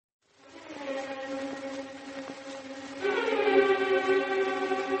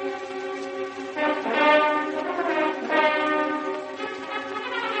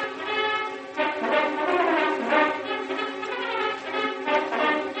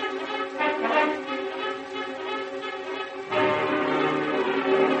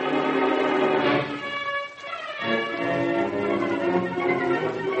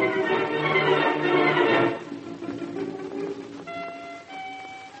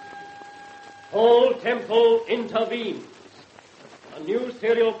Whole Temple Intervenes. A new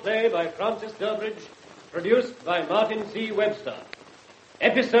serial play by Francis Durbridge, produced by Martin C. Webster.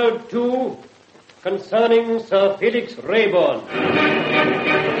 Episode 2, concerning Sir Felix Raybourn.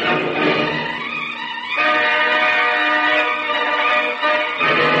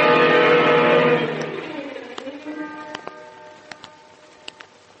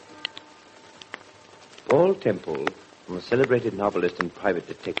 Paul Temple, a celebrated novelist and private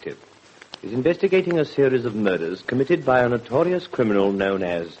detective, is investigating a series of murders committed by a notorious criminal known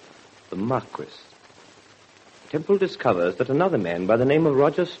as the Marquis. Temple discovers that another man by the name of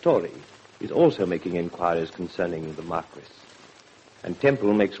Roger Story is also making inquiries concerning the Marquis. And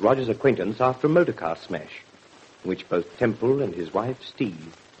Temple makes Roger's acquaintance after a motor car smash, in which both Temple and his wife,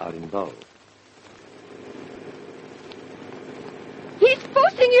 Steve, are involved. He's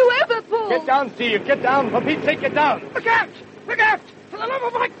forcing you over, Paul! Get down, Steve. Get down. For Pete's sake, get down. Look out! Look out! For the love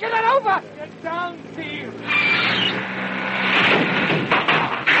of Mike, get it over! Get down, Steve.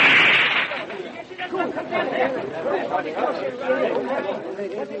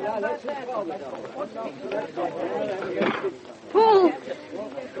 Paul!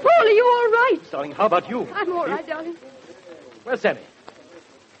 Paul, are you all right? Darling, how about you? I'm all right, darling. Where's Sammy?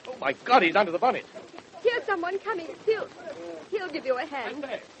 Oh, my God, he's under the bonnet. Here's someone coming. He'll give you a hand.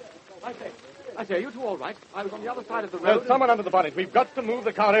 I say, are you two all right? I was on the other side of the road. There's someone under the bonnet. We've got to move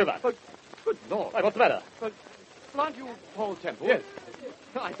the car over. But, good Lord. Why, what's the matter? But, aren't you Paul Temple? Yes.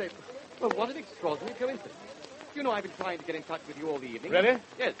 I say, well, what an extraordinary coincidence. You know, I've been trying to get in touch with you all the evening. Really?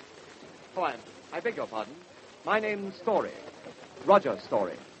 Yes. Oh, I beg your pardon. My name's Story. Roger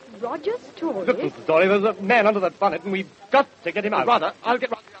Story. Roger Story? Look, Mr. Story, there's a man under that bonnet, and we've got to get him out. Rather, I'll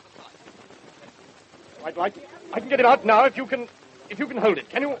get round to the other side. Right. I can get him out now if you can hold it.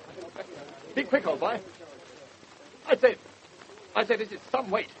 Can you? Be quick, old boy. I say this is some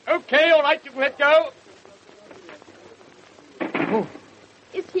weight. Okay, all right, you can let go. Oh.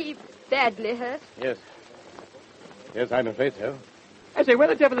 Is he badly hurt? Yes, I'm afraid so. I say, where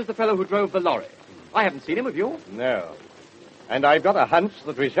the devil is the fellow who drove the lorry? I haven't seen him, have you? No. And I've got a hunch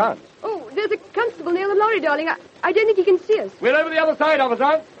that we shan't. Oh, there's a constable near the lorry, darling. I don't think he can see us. We're over the other side,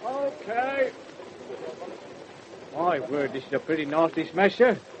 officer. Okay. My word, this is a pretty nasty smash,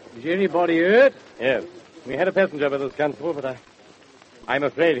 sir. Is anybody hurt? Yes. We had a passenger with us, Constable, but I'm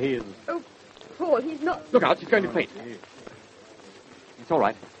afraid he is... Oh, Paul, he's not... Look out, she's going to faint. It's all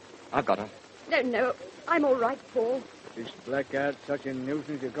right. I've got her. No, I'm all right, Paul. This blackout's such a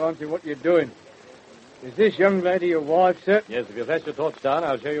nuisance, you can't see what you're doing. Is this young lady your wife, sir? Yes, if you flash your torch down,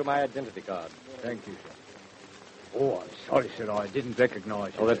 I'll show you my identity card. Thank you, sir. Oh, I'm sorry, sir, I didn't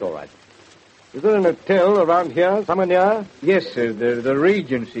recognize you. Oh, that's all right. Is there an hotel around here, somewhere near? Yes, sir, the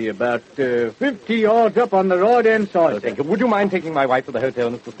Regency, about 50 yards up on the right-hand side. Oh, thank you. Would you mind taking my wife to the hotel,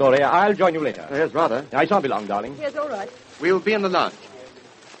 Mr. Story? I'll join you later. Yes, rather. I shan't be long, darling. Yes, all right. We'll be in the lounge.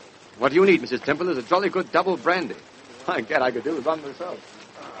 What you need, Mrs. Temple, is a jolly good double brandy. I get I could do with one myself.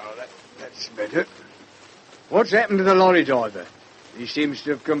 Oh, that's better. What's happened to the lorry driver? He seems to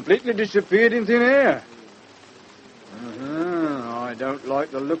have completely disappeared in thin air. I don't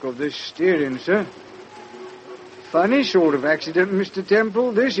like the look of this steering, sir. Funny sort of accident, Mr.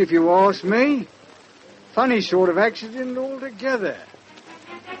 Temple, this, if you ask me. Funny sort of accident altogether.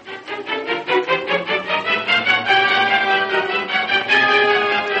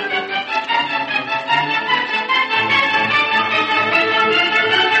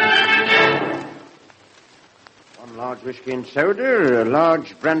 One large whiskey and soda, a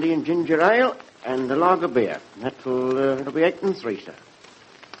large brandy and ginger ale, and a lager beer. That'll be 8 and 3, sir.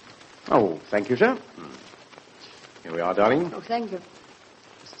 Oh, thank you, sir. Here we are, darling. Oh, thank you.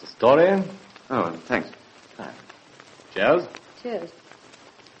 Mr. Story. Oh, thanks. Cheers. Cheers.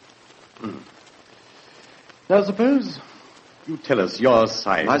 Now, suppose you tell us your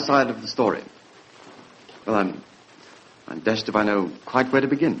side. My side of the story. Well, I'm dashed if I know quite where to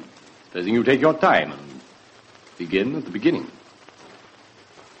begin. Supposing you take your time and begin at the beginning.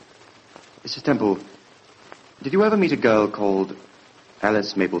 Mrs. Temple, did you ever meet a girl called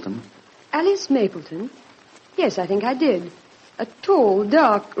Alice Mapleton? Alice Mapleton? Yes, I think I did. A tall,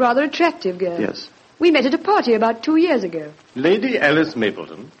 dark, rather attractive girl. Yes. We met at a party about 2 years ago. Lady Alice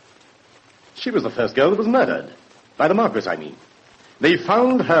Mapleton? She was the first girl that was murdered. By the Marquis, I mean. They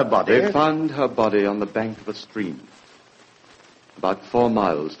found her body... They found her body on the bank of a stream. About 4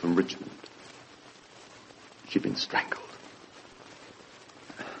 miles from Richmond. She'd been strangled.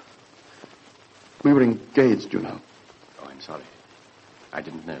 We were engaged, you know. Oh, I'm sorry. I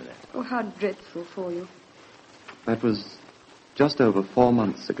didn't know that. Oh, how dreadful for you. That was just over 4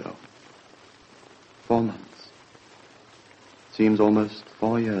 months ago. 4 months. Seems almost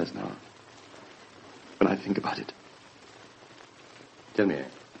 4 years now. when I think about it. Tell me,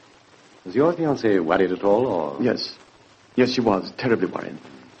 was your fiancée worried at all, or...? Yes. Yes, she was. Terribly worried.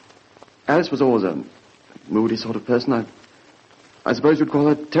 Alice was always a moody sort of person. I suppose you'd call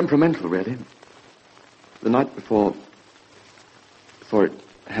her temperamental, really. The night before it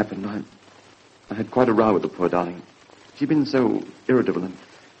happened, I had quite a row with the poor darling. She'd been so irritable and,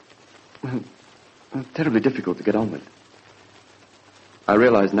 well, terribly difficult to get on with. I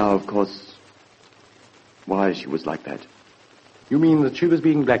realize now, of course, why she was like that. You mean that she was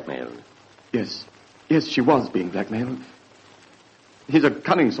being blackmailed? Yes. Yes, she was being blackmailed. He's a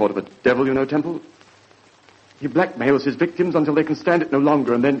cunning sort of a devil, you know, Temple. He blackmails his victims until they can stand it no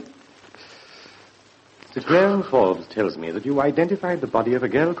longer, and then... Sir Graham Forbes tells me that you identified the body of a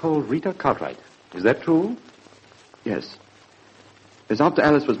girl called Rita Cartwright. Is that true? Yes. As after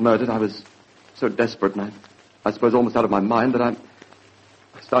Alice was murdered, I was so desperate, and I suppose almost out of my mind, that I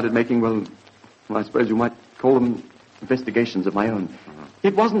started making, well, I suppose you might call them investigations of my own. Mm-hmm.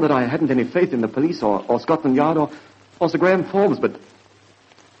 It wasn't that I hadn't any faith in the police or Scotland Yard or Sir Graham Forbes, but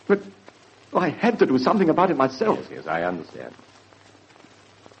I had to do something about it myself. Yes, I understand.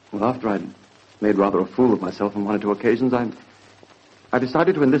 Well, after I'd made rather a fool of myself on one or two occasions, I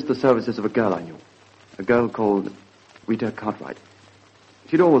decided to enlist the services of a girl I knew. A girl called Rita Cartwright.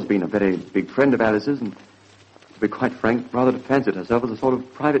 She'd always been a very big friend of Alice's, and to be quite frank, rather fancied herself as a sort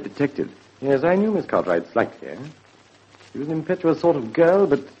of private detective. Yes, I knew Miss Cartwright slightly. She was an impetuous sort of girl,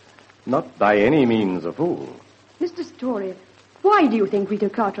 but not by any means a fool. Mr. Story, why do you think Rita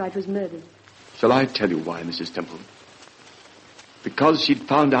Cartwright was murdered? Shall I tell you why, Mrs. Temple? Because she'd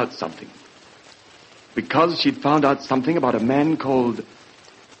found out something. Because she'd found out something about a man called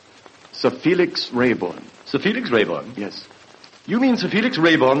Sir Felix Raybourn. Sir Felix Raybourn? Yes. You mean Sir Felix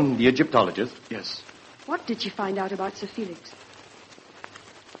Raybourn, the Egyptologist? Yes. What did she find out about Sir Felix?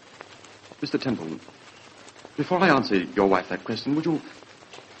 Mr. Temple, before I answer your wife that question, would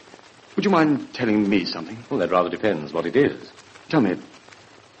you mind telling me something? Well, that rather depends what it is. Tell me,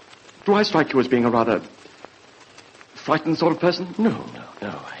 do I strike you as being a rather frightened sort of person? No,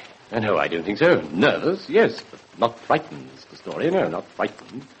 I don't think so. Nervous, yes, but not frightened, Mr. Story. No, not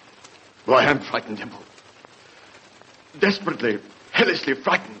frightened. Well, I am frightened, Temple. Desperately, hellishly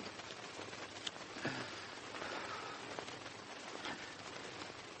frightened.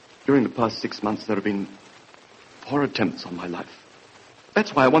 During the past 6 months, there have been 4 attempts on my life.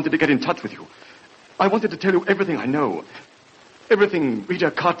 That's why I wanted to get in touch with you. I wanted to tell you everything I know. Everything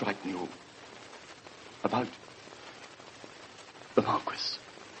Rita Cartwright knew. About the Marquis.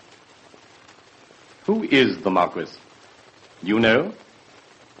 Who is the Marquis? You know?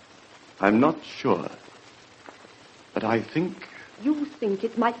 I'm not sure. But I think... You think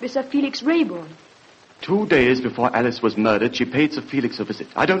it might be Sir Felix Raybourn? 2 days before Alice was murdered, she paid Sir Felix a visit.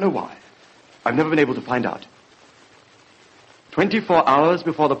 I don't know why. I've never been able to find out. 24 hours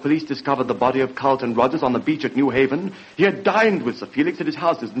before the police discovered the body of Carlton Rogers on the beach at New Haven, he had dined with Sir Felix at his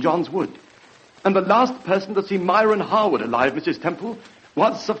house in John's Wood. And the last person to see Myron Harwood alive, Mrs. Temple,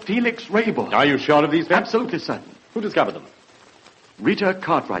 was Sir Felix Raybourn. Are you sure of these facts? Absolutely certain. Who discovered them? Rita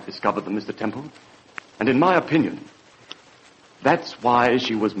Cartwright discovered them, Mr. Temple. And in my opinion, that's why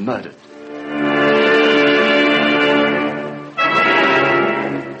she was murdered.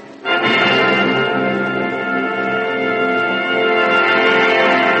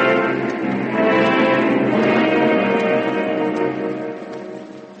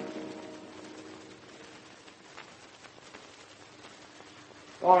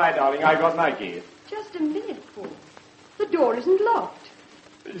 All right, darling, I got my key. Just a minute, Paul. The door isn't locked.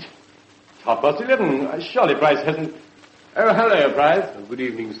 11:30. Surely Price hasn't... Oh, hello, Price. Good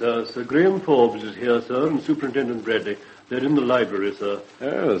evening, sir. Sir Graham Forbes is here, sir, and Superintendent Bradley. They're in the library, sir.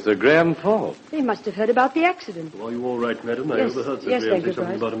 Oh, Sir Graham Forbes. They must have heard about the accident. Oh, are you all right, madam? I Yes, overheard Sir yes, Graham thank say you,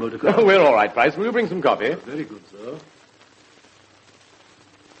 something Price. about a motor car. Oh, we're all right, Price. Will you bring some coffee? Very good, sir.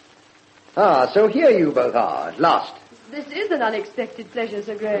 Ah, so here you both are, at last. This is an unexpected pleasure,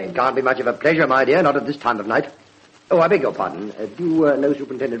 Sir Graham. It can't be much of a pleasure, my dear, not at this time of night. Oh, I beg your pardon. Do you know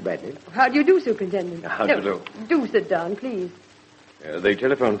Superintendent Bradley? How do you do, Superintendent? How do you do? Do sit down, please. They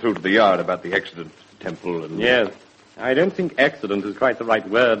telephoned through to the yard about the accident, Temple, and... Yes. I don't think accident is quite the right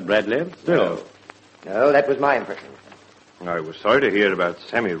word, Bradley. Still. No, that was my impression. I was sorry to hear about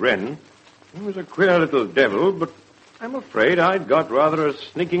Sammy Wren. He was a queer little devil, but I'm afraid I'd got rather a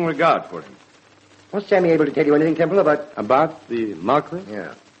sneaking regard for him. Was Sammy able to tell you anything, Temple, about... About the Marquis?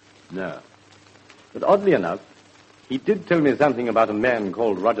 Yeah. No. But oddly enough, he did tell me something about a man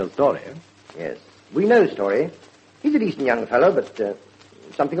called Roger Story. Yes. We know Story. He's a decent young fellow, but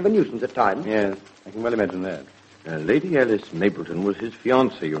something of a nuisance at times. Yes, I can well imagine that. Lady Alice Mapleton was his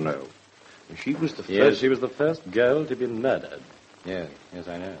fiancée, you know. She was the first... Yes, she was the first girl to be murdered. Yes,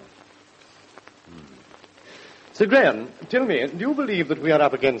 I know. Sir Graham, tell me, do you believe that we are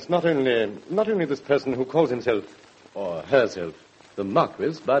up against not only this person who calls himself, or herself, the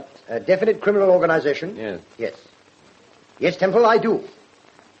Marquis, but... A definite criminal organization? Yes. Yes, Temple, I do.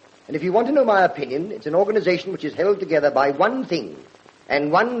 And if you want to know my opinion, it's an organization which is held together by one thing,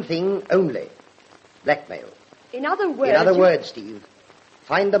 and one thing only. Blackmail. In other words... In other words, Steve,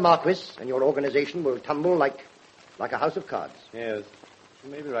 find the Marquis, and your organization will tumble like a house of cards. Yes,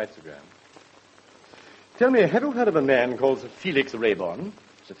 you may be right, Sir Graham. Tell me, have you heard of a man called Sir Felix Raybourn?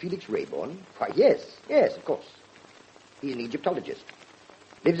 Sir Felix Raybourn? Why, yes, of course. He's an Egyptologist.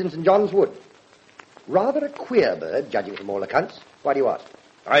 Lives in St. John's Wood. Rather a queer bird, judging from all accounts. Why do you ask?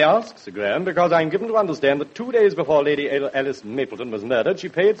 I ask, Sir Graham, because I'm given to understand that 2 days before Lady Alice Mapleton was murdered, she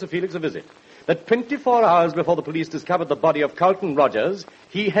paid Sir Felix a visit. That 24 hours before the police discovered the body of Carlton Rogers,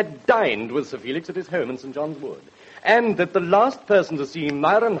 he had dined with Sir Felix at his home in St. John's Wood. And that the last person to see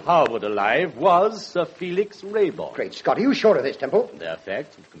Myron Harwood alive was Sir Felix Raybourn. Great Scott, are you sure of this, Temple? They're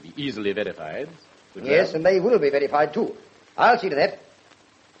facts which can be easily verified. Yes, and they will be verified, too. I'll see to that.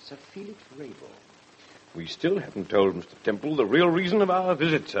 Sir Felix Raybourn. We still haven't told Mr. Temple the real reason of our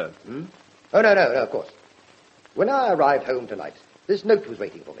visit, sir. Oh, no, of course. When I arrived home tonight, this note was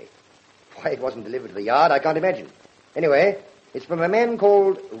waiting for me. Why it wasn't delivered to the yard, I can't imagine. Anyway, it's from a man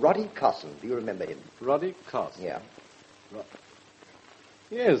called Roddy Carson. Do you remember him? Roddy Carson? Yeah.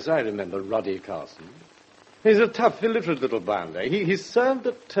 Yes, I remember Roddy Carson. He's a tough, illiterate little bounder. He served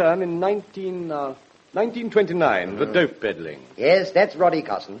a term in 1929 for dope peddling. Yes, that's Roddy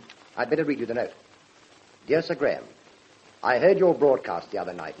Carson. I'd better read you the note. Dear Sir Graham, I heard your broadcast the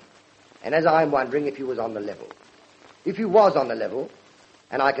other night, and as I'm wondering if you was on the level. If you was on the level,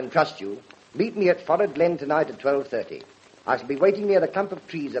 and I can trust you, meet me at Forest Glen tonight at 12:30. I shall be waiting near the clump of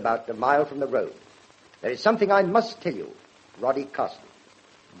trees about a mile from the road. There is something I must tell you. Roddy Carson.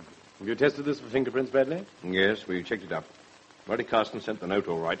 Have you tested this for fingerprints, Bradley? Yes, we checked it up. Roddy Carson sent the note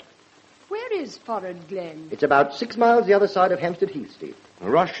all right. Where is Forest Glen? It's about 6 miles the other side of Hampstead Heath, Steve.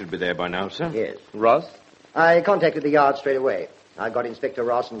 Ross should be there by now, sir. Yes. Ross? I contacted the yard straight away. I got Inspector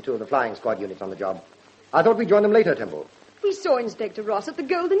Ross and 2 of the flying squad units on the job. I thought we'd join them later, Temple. We saw Inspector Ross at the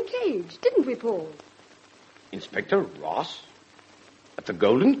Golden Cage, didn't we, Paul? Inspector Ross? At the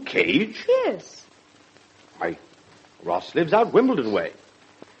Golden Cage? Yes. Why, Ross lives out Wimbledon way.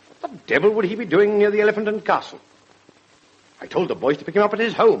 What the devil would he be doing near the Elephant and Castle? I told the boys to pick him up at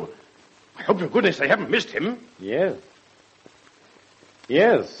his home. I hope to goodness they haven't missed him. Yes.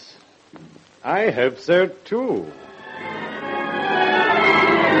 Yes. I hope so, too.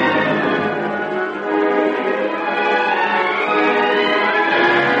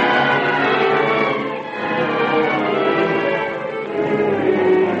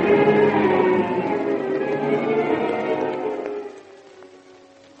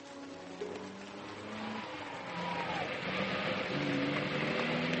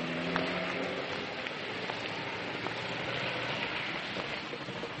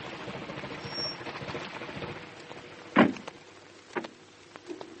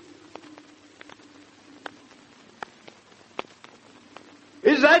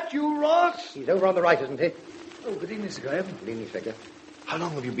 Is that you, Ross? He's over on the right, isn't he? Oh, good evening, Sir Graham. Good evening, Inspector. How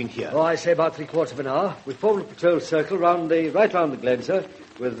long have you been here? Oh, I say about 3/4 of an hour. We formed a patrol circle right round the glen, sir,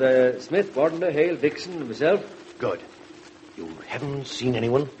 with Smith, Wardener, Hale, Dixon, and myself. Good. You haven't seen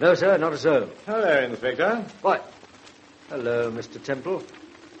anyone? No, sir, not a soul. Hello, Inspector. Why? Hello, Mr. Temple.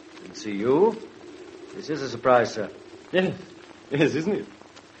 Didn't see you. This is a surprise, sir. Yes, isn't it?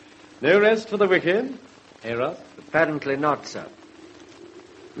 No rest for the wicked, eh, Ross? Apparently not, sir.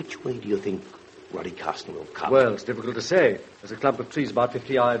 Which way do you think Roddy Carson will come? Well, it's difficult to say. There's a clump of trees about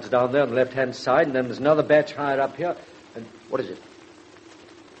 50 yards down there on the left-hand side, and then there's another batch higher up here. And What is it?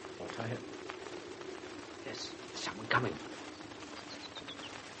 I'll try it. Yes, someone coming.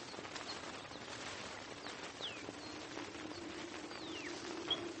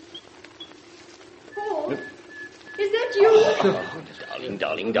 Paul, is that you?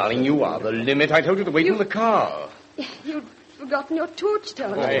 Darling, you are the limit. I told you to wait in the car. You'd forgotten your torch,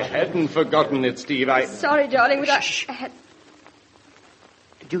 darling. I hadn't forgotten it, Steve. Sorry, darling, but I had...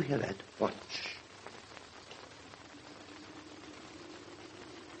 Did you hear that? What?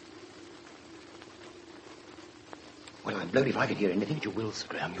 Well, I'm blowed if I could hear anything. You will, Sir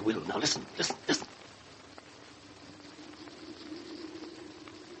Graham, you will. Now listen.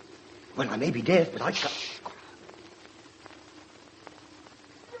 Well, I may be deaf, but I can't...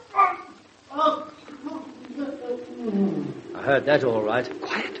 I heard that all right.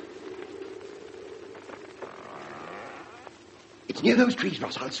 Quiet. It's It's near those trees,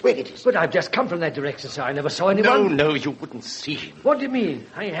 Ross. I'll swear it is. But I've just come from that direction, sir. I never saw anyone. No, you wouldn't see him. What do you mean?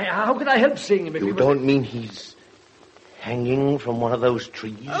 How could I help seeing him if he You was... don't mean he's hanging from one of those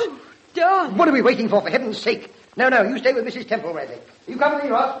trees? Oh, darling. What are we waiting for heaven's sake? No, you stay with Mrs. Temple, Radley. You come with me,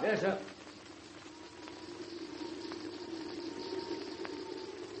 Ross? Yes, sir.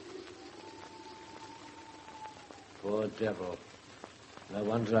 Poor devil. No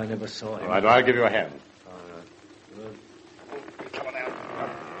wonder I never saw him. All right, I'll give you a hand. All right. Good. Come on now.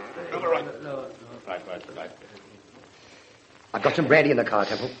 Over right. No. Right. I've got some brandy in the car,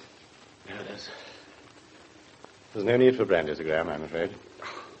 Temple. Yeah, there's no need for brandy, Sir Graham, I'm afraid.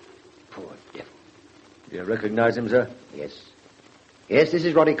 Poor devil. Do you recognize him, sir? Yes. Yes, this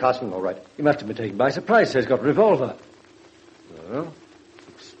is Roddy Carson, all right. He must have been taken by surprise, sir. He's got a revolver. Well,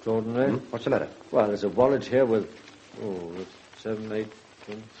 extraordinary. What's the matter? Well, there's a wallet here with,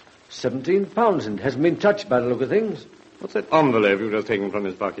 17 pounds and hasn't been touched by the look of things. What's that envelope you've just taken from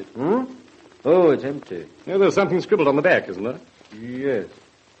his pocket? Oh, it's empty. Yeah, there's something scribbled on the back, isn't there? Yes.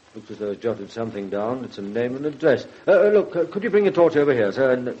 Looks as though it's jotted something down. It's a name and address. Look, could you bring your torch over here,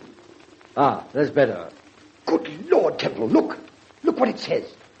 sir? And... that's better. Good Lord, Temple, look. Look what it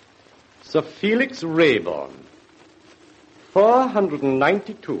says. Sir Felix Raybourn,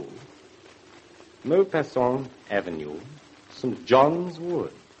 492 Maupassant Avenue, St. John's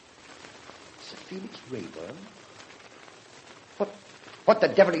Wood. Sir Felix Raybourn? What the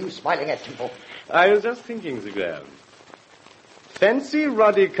devil are you smiling at, Temple? I was just thinking, Sir Graham. Fancy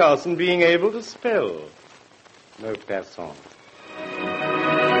Roddy Carson being able to spell Maupassant.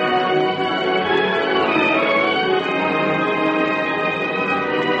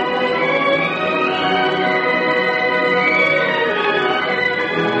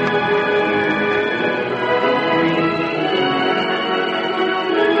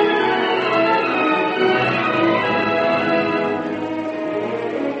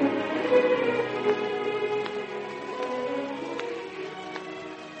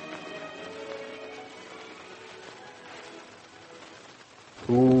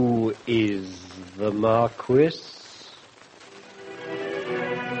 Who is the Marquis?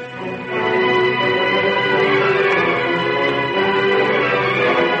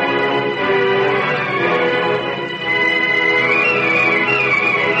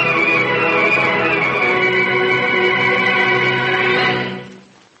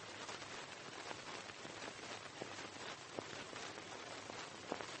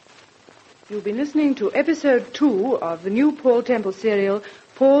 You've been listening to episode 2 of the new Paul Temple serial,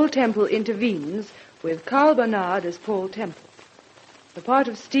 Paul Temple Intervenes, with Carl Barnard as Paul Temple. The part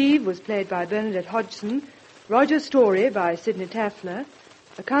of Steve was played by Bernadette Hodgson, Roger Story by Sidney Taffler,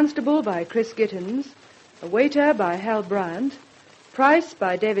 a constable by Chris Gittins, a waiter by Hal Bryant, Price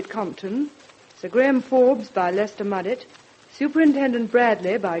by David Compton, Sir Graham Forbes by Lester Muddett, Superintendent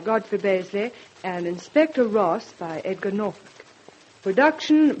Bradley by Godfrey Baisley, and Inspector Ross by Edgar Norfolk.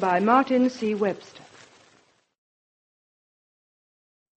 Production by Martin C. Webster.